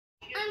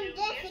on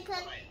this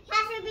because it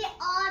has to be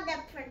all the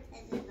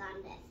princesses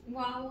on this.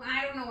 Well,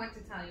 I don't know what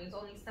to tell you. It's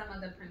only some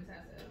of the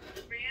princesses.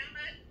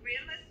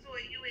 Grandma saw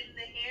you in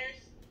the hair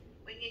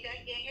when you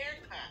got your hair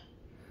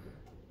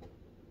cut.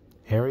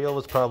 Ariel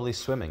was probably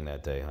swimming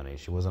that day, honey.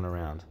 She wasn't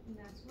around.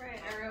 That's right.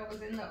 Ariel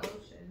was in the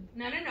ocean.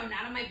 No,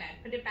 not on my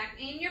bed. Put it back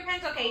in your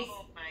pencil case.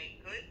 Oh my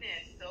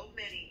goodness, so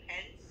many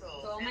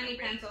pencils. So many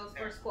pencils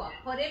for school.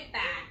 Put it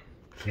back.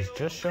 She's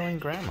just showing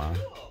Grandma.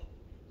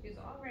 She's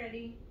all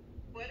ready.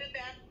 What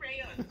about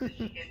crayons? Did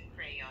she get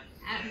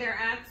crayons? They're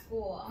at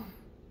school.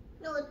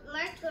 No,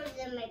 markers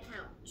in my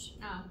pouch.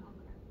 Oh,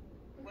 okay.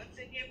 What's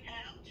in your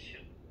pouch?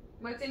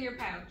 What's in your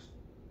pouch?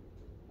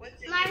 What's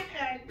in your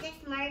pouch?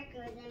 This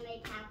marker's in my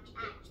pouch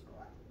at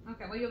school.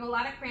 Okay, well, you have a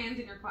lot of crayons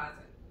in your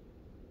closet.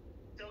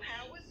 So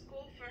how was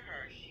school for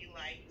her? She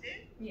liked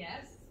it?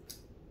 Yes.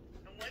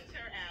 And what's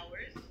her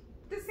hours?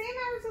 The same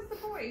hours as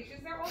the boys.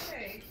 She's there all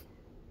day.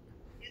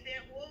 You're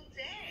there all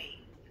day.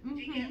 Mm-hmm.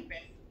 Do you get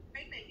rest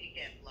time and you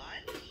get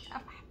lunch?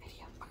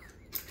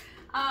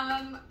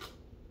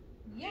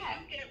 Yeah.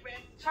 Do you get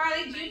rest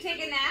Charlie, time? do you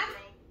take a nap?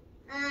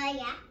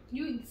 Yeah.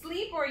 You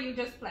sleep or you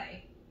just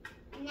play?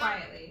 No.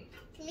 Quietly.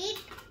 Sleep.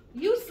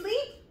 You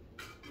sleep?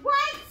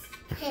 What?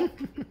 You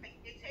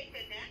take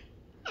a nap?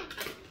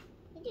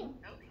 I do.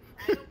 Okay.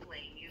 I don't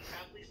blame you.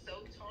 Probably so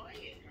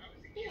tired.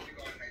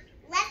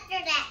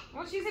 Yesterday,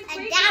 Well, she's a a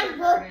creature. dad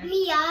woke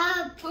me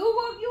up. Who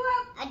woke you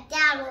up? A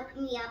dad woke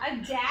me up.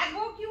 A dad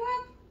woke you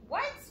up?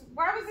 What?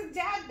 Why was a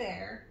dad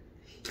there?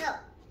 So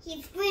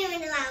he's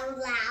screaming loud.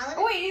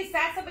 Oh, wait, is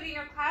that somebody in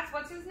your class?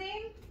 What's his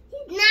name?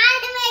 He's not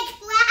in my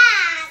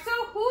class. So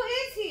who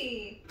is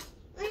he?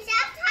 We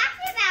stopped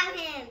talking about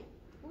him.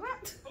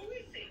 What? Who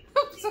is he? I'm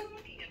What are so- you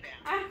talking about?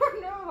 I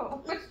don't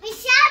know. We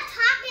stopped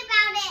talking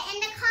about it in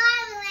the car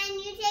when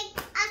you take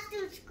us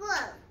to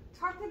school.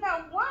 Talked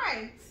about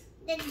what?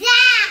 The dad.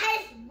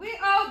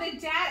 The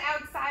dad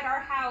outside our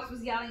house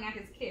was yelling at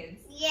his kids.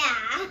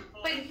 Yeah.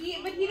 But he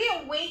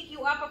didn't wake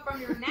you up from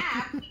your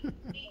nap.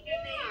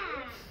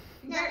 Yeah.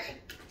 No, There-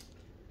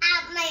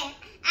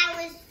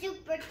 I was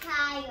super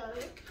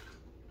tired.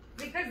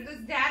 Because this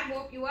dad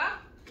woke you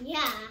up?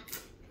 Yeah.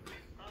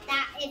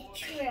 That is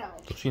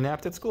true. She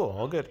napped at school.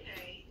 All good.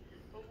 Okay.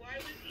 But why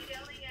was he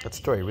yelling at That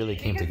story really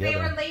came Because they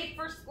were together. late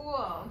for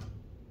school. Oh,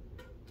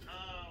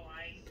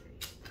 I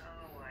see.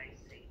 Oh, I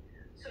see.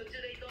 So do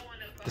they go on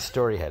a bus? The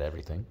story had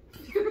everything.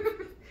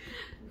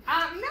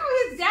 No,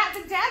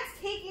 the dad's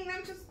taking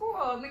them to school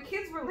and the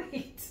kids were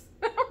late.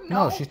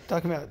 No, she's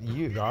talking about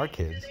you, our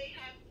kids. Did they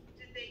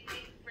make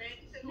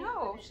friends? and No,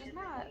 all that she's in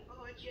the not.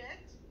 neighborhood yet?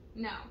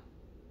 No.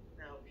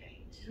 Okay.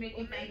 She's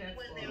making Well, friends maybe at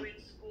when school. they're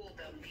in school,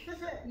 they'll meet.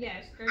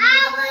 Yes.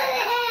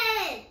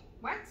 Evelyn!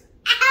 What?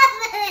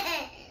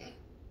 Evelyn!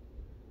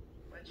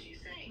 What's she I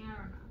saying?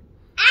 don't know.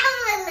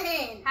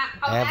 Evelyn!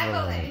 Evelyn.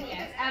 Evelyn.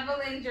 Yes,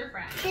 Evelyn's your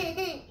friend.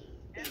 Evelyn's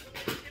your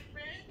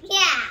friend?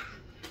 Yeah.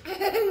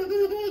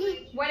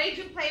 What did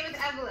you play with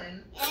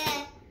Evelyn?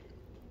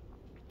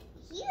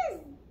 He was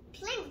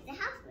playing with the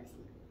house with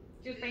me.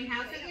 She was playing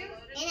house with you?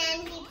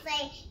 And then he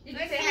played. Did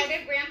you say hi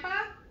to Grandpa?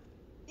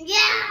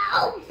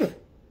 Yeah!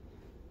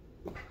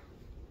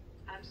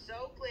 I'm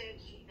so glad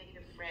she made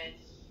a friend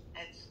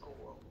at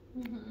school.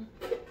 Mm-hmm.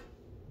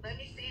 Let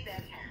me see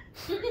that hat.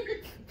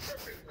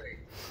 Perfectly.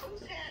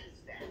 Whose hat is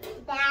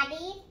that?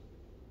 Daddy?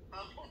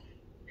 Oh,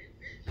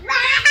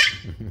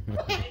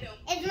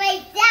 It's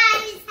my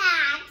daddy's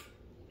hat.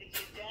 it's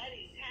your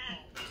daddy's hat.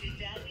 Is your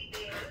daddy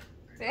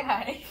there? Say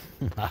hi.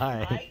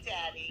 Hi. Hi,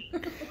 Daddy.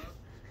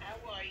 How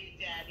are you,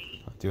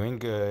 Daddy? Doing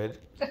good.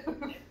 Good.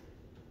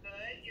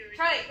 You're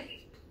Try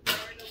enjoying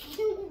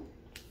Florida?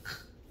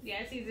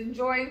 Yes, he's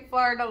enjoying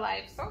Florida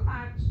life so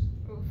much.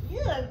 Ooh.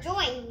 You're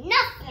doing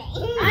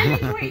nothing. I'm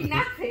enjoying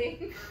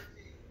nothing.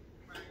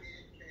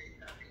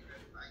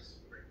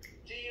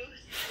 Do you?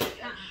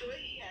 I'm sure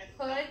he has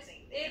Put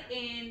something it there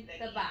in that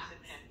the keeps box. him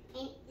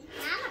happy. It's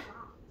not a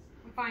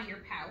box. Find your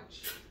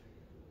pouch.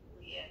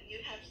 Yeah, you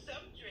have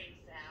some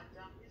drinks now,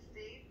 don't you,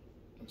 Steve?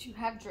 But you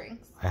have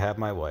drinks. I have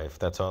my wife.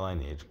 That's all I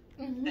need.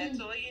 That's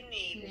all you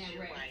need. Yeah, is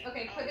your right. wife.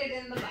 Okay, put Oh, it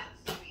in the isn't box.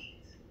 that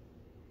sweet?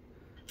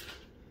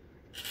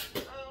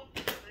 Oh,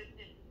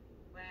 goodness.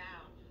 Wow.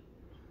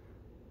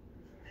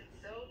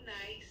 That's so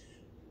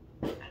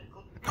nice. I'm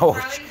Oh,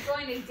 Carly's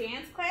going to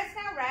dance class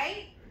now,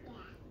 right? Yeah.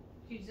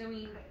 She's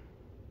doing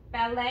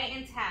ballet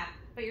and tap,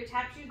 but your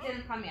tap shoes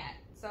didn't come yet.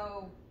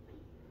 So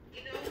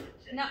You know,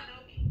 No.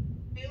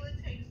 Mila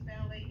takes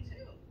ballet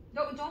too.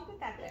 don't put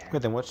that there.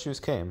 good. Then what shoes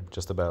came?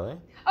 Just the ballet?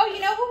 Oh, you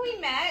know who we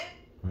met?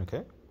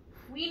 Okay.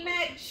 We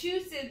met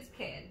Chusid's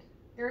kid.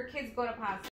 Their kids go to Pasa.